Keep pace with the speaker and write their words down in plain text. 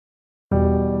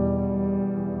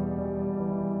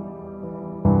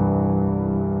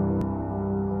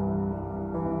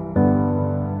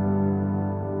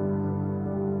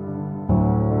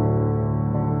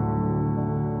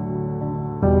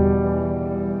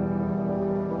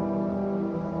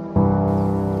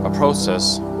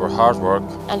process where hard work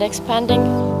and expanding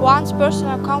one's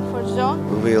personal comfort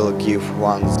zone will give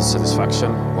one the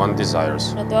satisfaction one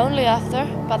desires. not only after,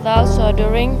 but also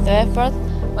during the effort,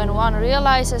 when one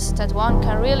realizes that one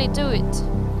can really do it.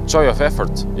 Joy of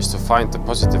effort is to find the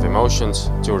positive emotions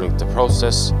during the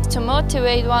process, To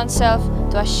motivate oneself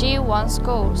to achieve one's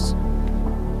goals.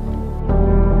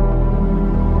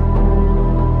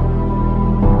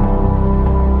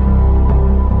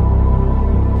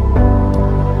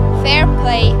 Fair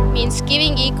play means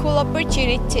giving equal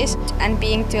opportunities and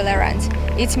being tolerant.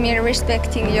 It means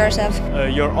respecting yourself,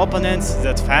 your opponents,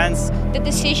 the fans, the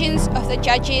decisions of the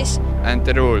judges, and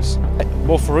the rules.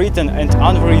 both written and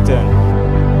unwritten.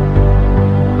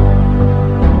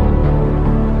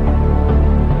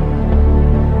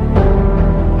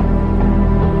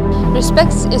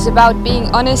 Respect is about being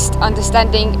honest,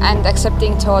 understanding and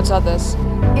accepting towards others.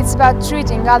 It's about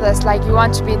treating others like you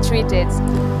want to be treated.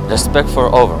 Respect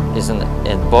for others is an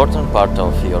important part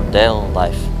of your daily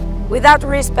life. Without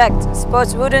respect,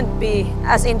 sports wouldn't be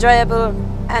as enjoyable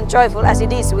and joyful as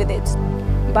it is with it.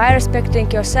 By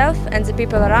respecting yourself and the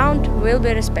people around will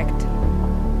be respect.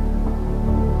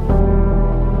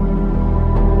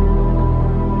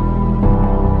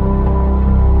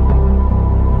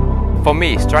 For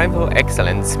me, striving for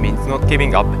excellence means not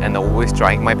giving up and always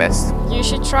trying my best. You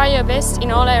should try your best in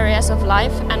all areas of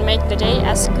life and make the day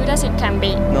as good as it can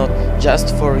be. not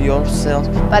just for yourself,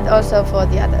 But also for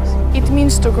the others. it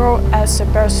means to grow as a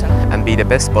person. And be the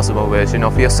best possible version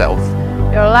of yourself.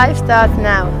 Your life starts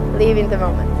now. Live in the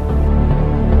moment.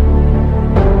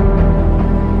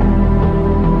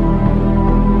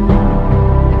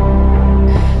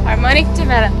 Harmonic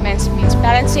development means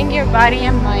balancing your body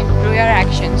and mind through your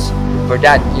actions. For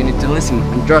that, you need to listen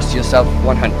and trust yourself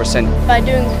 100%. By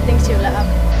doing the things you love.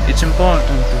 It's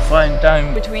important to find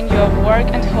time Between your work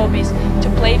and hobbies to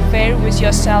play fair with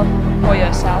yourself for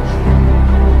yourself.